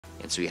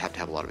and so you have to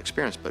have a lot of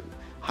experience. But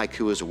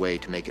Haiku is a way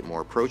to make it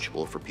more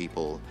approachable for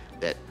people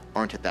that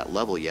aren't at that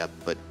level yet,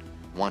 but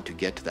want to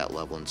get to that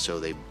level, and so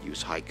they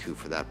use Haiku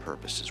for that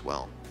purpose as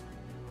well.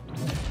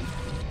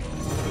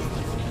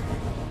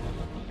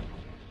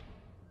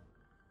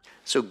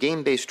 So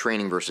game-based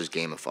training versus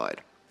gamified.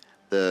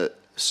 The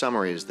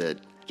summary is that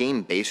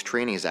game-based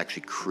training is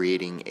actually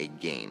creating a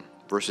game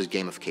versus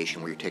gamification,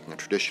 where you're taking a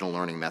traditional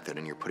learning method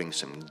and you're putting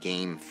some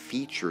game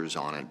features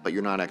on it, but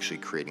you're not actually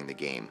creating the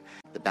game.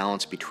 The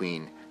balance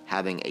between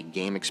having a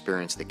game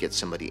experience that gets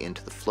somebody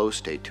into the flow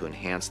state to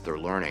enhance their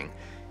learning,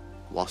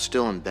 while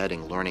still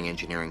embedding learning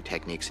engineering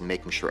techniques and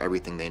making sure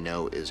everything they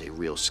know is a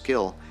real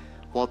skill,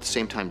 while at the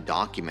same time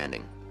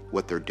documenting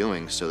what they're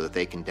doing so that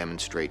they can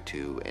demonstrate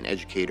to an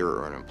educator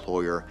or an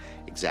employer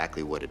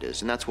exactly what it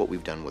is. And that's what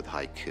we've done with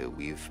Haiku.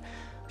 We've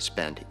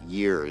spent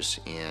years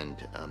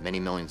and many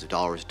millions of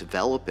dollars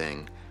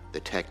developing the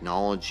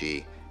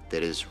technology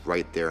that is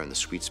right there in the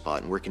sweet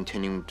spot, and we're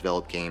continuing to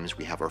develop games.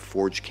 We have our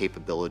Forge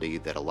capability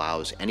that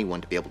allows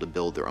anyone to be able to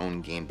build their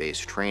own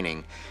game-based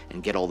training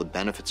and get all the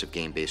benefits of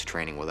game-based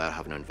training without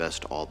having to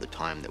invest all the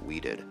time that we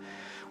did.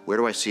 Where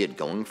do I see it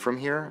going from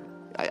here?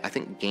 I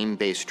think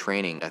game-based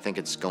training, I think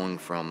it's going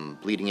from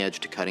bleeding edge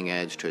to cutting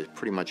edge to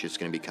pretty much it's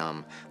going to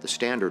become the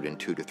standard in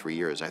 2 to 3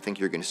 years. I think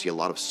you're going to see a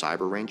lot of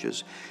cyber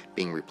ranges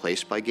being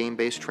replaced by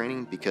game-based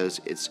training because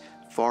it's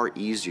far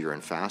easier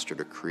and faster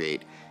to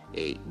create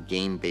a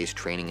game-based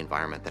training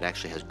environment that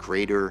actually has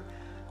greater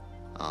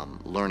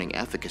learning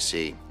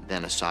efficacy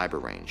than a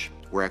cyber range.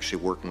 We're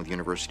actually working with the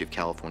University of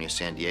California,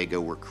 San Diego.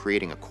 We're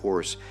creating a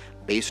course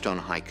based on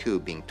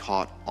Haiku, being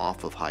taught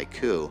off of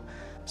Haiku,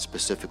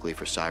 specifically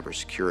for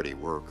cybersecurity.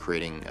 We're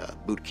creating a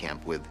boot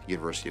camp with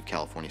University of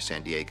California,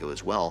 San Diego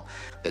as well,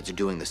 that's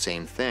doing the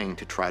same thing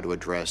to try to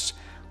address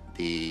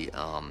the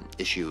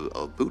issue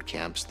of boot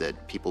camps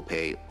that people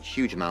pay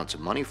huge amounts of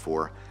money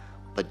for,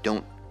 but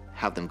don't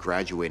have them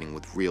graduating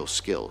with real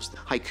skills.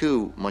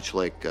 Haiku, much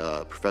like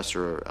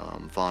Professor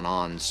Von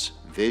On's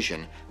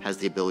vision, has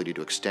the ability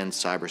to extend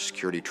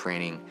cybersecurity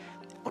training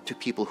up to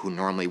people who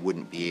normally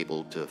wouldn't be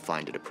able to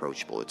find it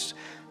approachable. It's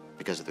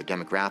because of their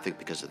demographic,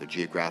 because of their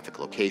geographic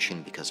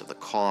location, because of the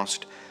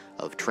cost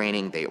of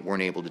training, they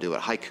weren't able to do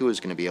it. Haiku is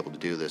going to be able to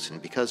do this, and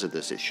because of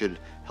this, it should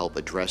help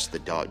address the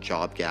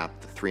job gap,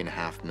 the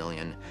 3.5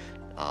 million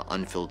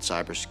unfilled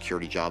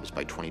cybersecurity jobs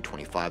by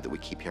 2025 that we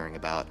keep hearing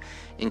about,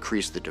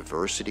 increase the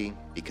diversity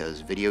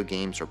because video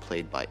games are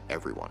played by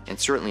everyone. And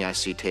certainly I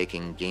see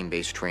taking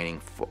game-based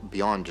training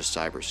beyond just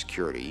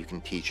cybersecurity. You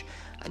can teach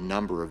a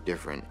number of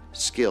different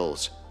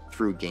skills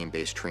through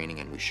game-based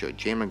training, and we should.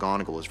 Jane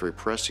McGonigal was very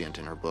prescient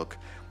in her book,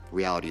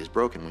 Reality is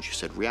Broken, when she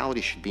said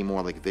reality should be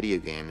more like video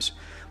games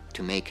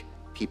to make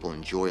people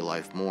enjoy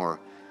life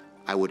more.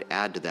 I would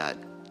add to that,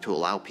 to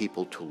allow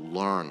people to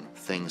learn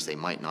things they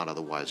might not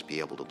otherwise be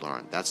able to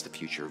learn. That's the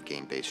future of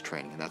game-based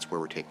training, and that's where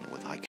we're taking it with Haiku.